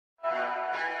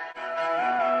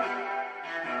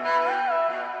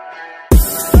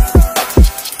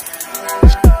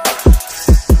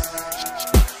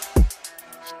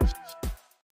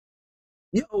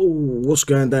what's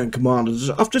going down, Commanders?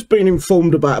 I've just been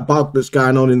informed about a bug that's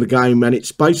going on in the game, and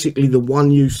it's basically the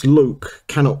one-use Luke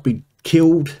cannot be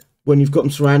killed when you've got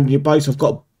them surrounding your base. I've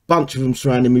got a bunch of them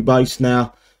surrounding my base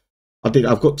now.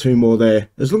 I've got 2 more there.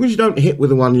 As long as you don't hit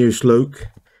with a one-use Luke,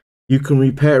 you can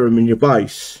repair them in your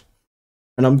base.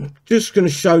 And I'm just going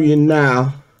to show you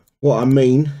now what I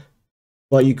mean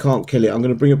by you can't kill it. I'm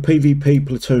going to bring a PvP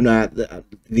platoon out. The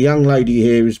young lady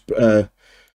here is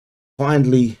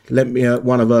kindly lent me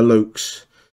one of her Lukes.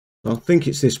 I think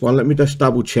it's this one. Let me just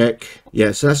double check.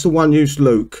 Yeah, so that's the one-use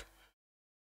Luke,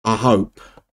 I hope.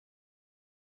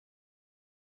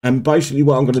 And basically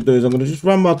what I'm going to do is I'm going to just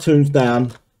run my tunes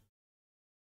down,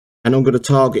 and I'm going to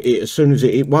target it as soon as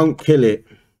it won't kill it.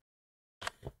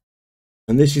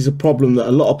 And this is a problem that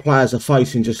a lot of players are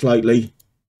facing just lately,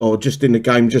 or just in the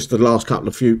game, just the last couple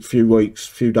of few weeks,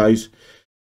 few days.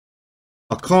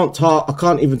 I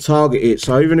can't even target it.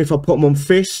 So even if I put them on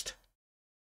fist,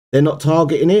 they're not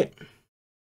targeting it.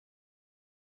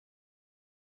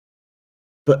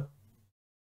 But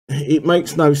it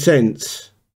makes no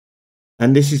sense.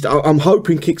 And this is, I'm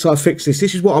hoping Kixeye fix this.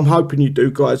 This is what I'm hoping you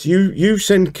do, guys. You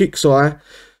send Kixeye.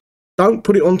 Don't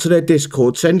put it onto their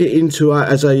Discord. Send it into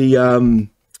as a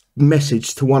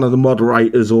message to one of the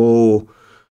moderators or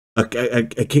a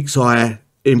Kixeye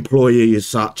employee as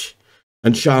such,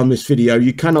 and show them this video.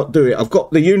 You cannot do it. I've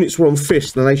got the units were on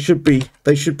fist, and they should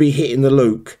be hitting the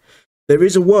Luke. There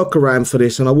is a workaround for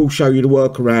this, and I will show you the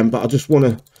workaround. But I just want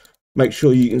to make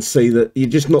sure you can see that you're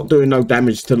just not doing no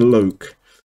damage to the Luke.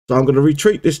 So I'm going to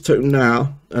retreat this tune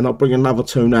now, and I'll bring another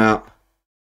tune out,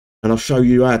 and I'll show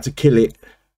you how to kill it.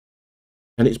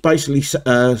 And it's basically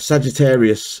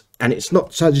Sagittarius, and it's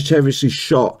not Sagittarius's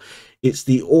shot, it's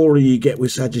the aura you get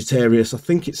with Sagittarius. I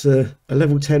think it's a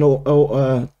level 10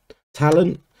 or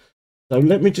talent. So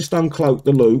let me just uncloak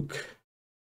the Luke,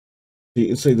 so you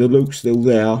can see the Luke's still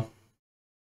there.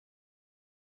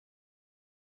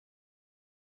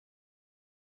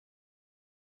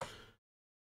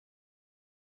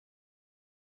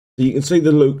 So you can see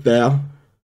the Luke there.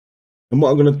 And what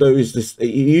I'm going to do is this. You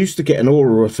used to get an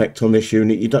aura effect on this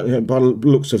unit. You don't, by the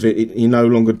looks of it, you no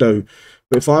longer do.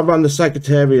 But if I run the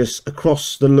Sagittarius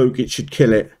across the Luke, it should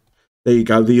kill it. There you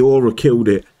go. The aura killed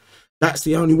it. That's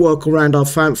the only workaround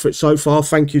I've found for it so far.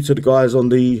 Thank you to the guys on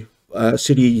the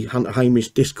City Hunter Hamish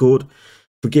Discord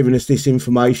for giving us this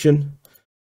information.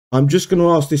 I'm just going to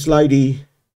ask this lady,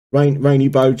 Rainy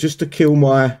Bow, just to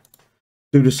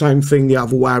do the same thing the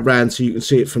other way around, so you can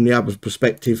see it from the other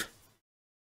perspective.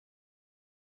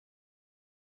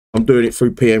 I'm doing it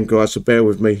through PM, guys, so bear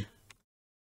with me.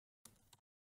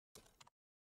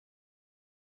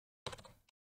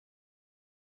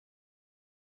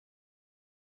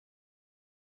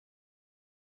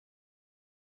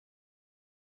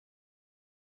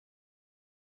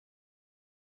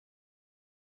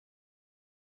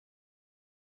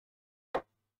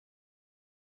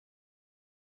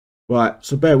 Right,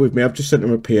 so bear with me. I've just sent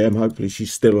her a PM. Hopefully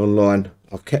she's still online.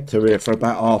 I've kept her here for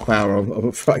about half hour, I'm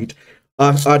afraid.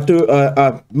 I do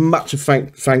much of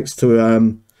thanks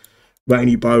to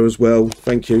Rainy Bow as well.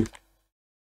 Thank you.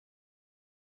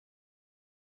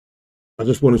 I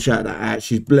just want to shout that out.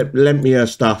 She's lent me her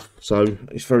stuff, so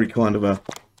it's very kind of her.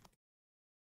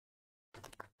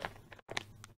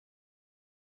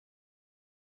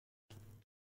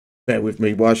 Bear with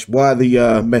me while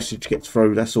the message gets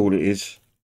through. That's all it is.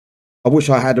 I wish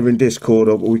I had her in Discord,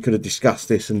 or we could have discussed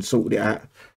this and sorted it out.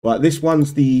 Right, this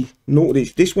one's the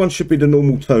this one should be the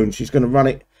normal tone. She's going to run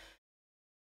it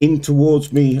in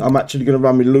towards me. I'm actually going to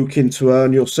run my Luke into her,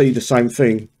 and you'll see the same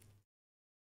thing.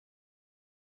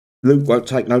 Luke won't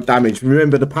take no damage.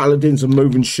 Remember, the paladins are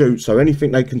move and shoot, so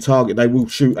anything they can target, they will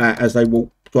shoot at as they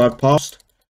drive past.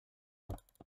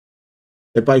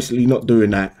 They're basically not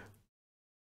doing that.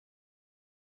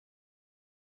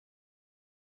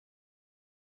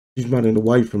 She's running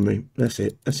away from me. That's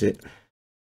it. That's it.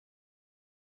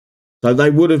 So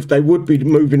they would be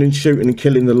moving and shooting and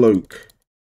killing the Luke.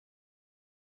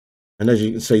 And as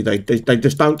you can see, they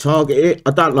just don't target it.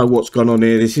 I don't know what's gone on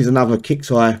here. This is another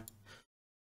Kixeye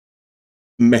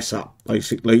mess up,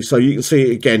 basically. So you can see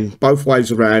it again, both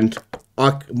ways around.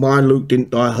 My Luke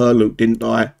didn't die, her Luke didn't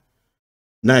die.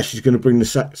 Now she's going to bring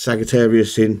the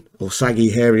Sagittarius in, or Saggy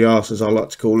Hairy Arse as I like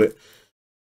to call it,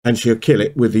 and she'll kill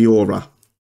it with the aura.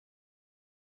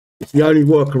 It's the only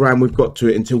workaround we've got to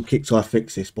it until Kixeye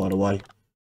fix this, by the way.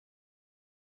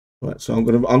 Right, so I'm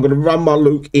gonna run my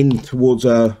Luke in towards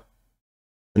her,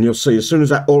 and you'll see as soon as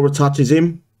that aura touches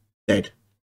him, dead.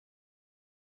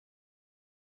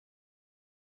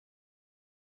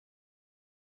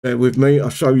 Bear with me.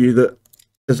 I'll show you that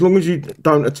as long as you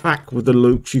don't attack with the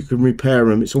loops, you can repair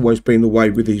them. It's always been the way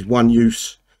with these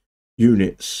one-use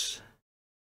units.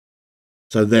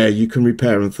 So there, you can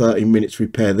repair them, 30 minutes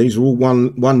repair. These are all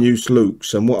one-use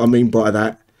loops, and what I mean by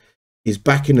that is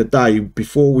back in the day,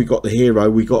 before we got the hero,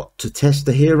 we got to test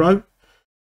the hero,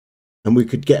 and we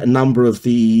could get a number of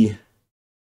the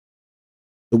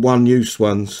one-use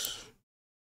ones.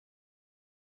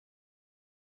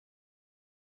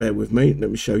 Bear with me,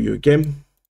 let me show you again.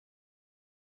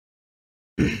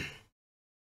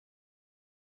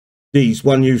 These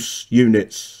one-use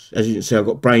units, as you can see, I've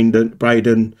got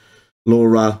Braden,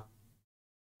 Laura.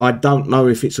 I don't know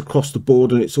if it's across the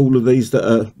board and it's all of these that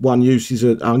are one uses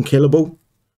are unkillable.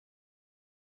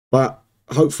 But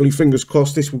hopefully, fingers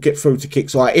crossed, this will get through to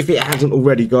Kickstarter. If it hasn't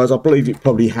already, guys, I believe it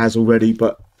probably has already,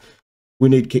 but we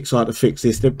need Kickstarter to fix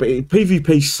this. But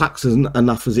PvP sucks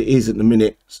enough as it is at the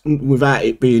minute, without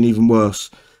it being even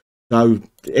worse. So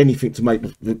anything to make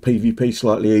the PvP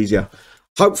slightly easier.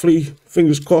 Hopefully,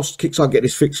 fingers crossed, Kickstarter get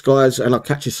this fixed, guys, and I'll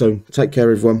catch you soon. Take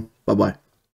care, everyone. Bye-bye.